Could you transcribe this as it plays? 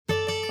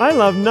I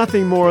love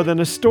nothing more than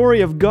a story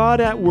of God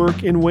at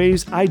work in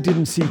ways I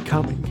didn't see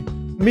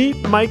coming.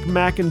 Meet Mike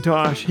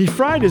McIntosh. He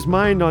fried his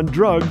mind on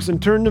drugs and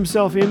turned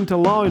himself into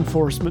law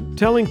enforcement,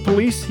 telling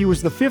police he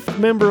was the fifth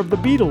member of the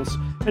Beatles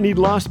and he'd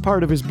lost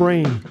part of his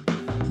brain.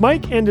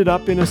 Mike ended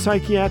up in a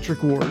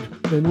psychiatric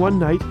ward, then one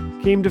night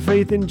came to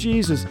faith in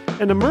Jesus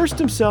and immersed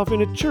himself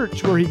in a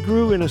church where he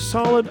grew in a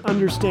solid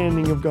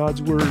understanding of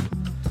God's Word.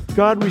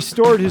 God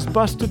restored his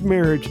busted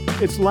marriage.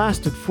 It's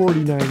lasted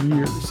 49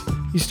 years.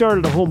 He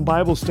started a home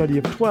Bible study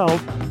of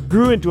 12,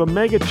 grew into a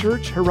mega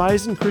church,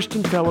 Horizon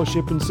Christian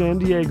Fellowship in San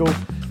Diego,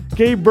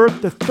 gave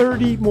birth to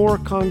 30 more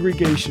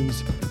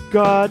congregations.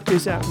 God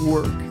is at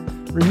work.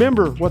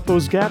 Remember what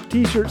those Gap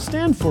t-shirts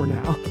stand for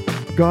now.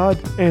 God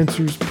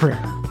answers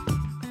prayer.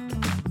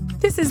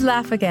 This is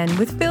Laugh Again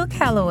with Phil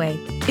Callaway.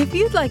 If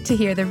you'd like to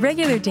hear the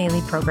regular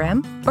daily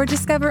program or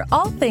discover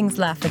all things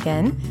Laugh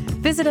Again,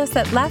 visit us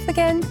at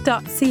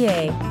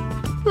laughagain.ca.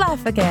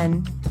 Laugh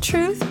Again,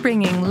 truth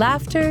bringing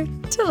laughter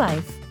to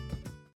life.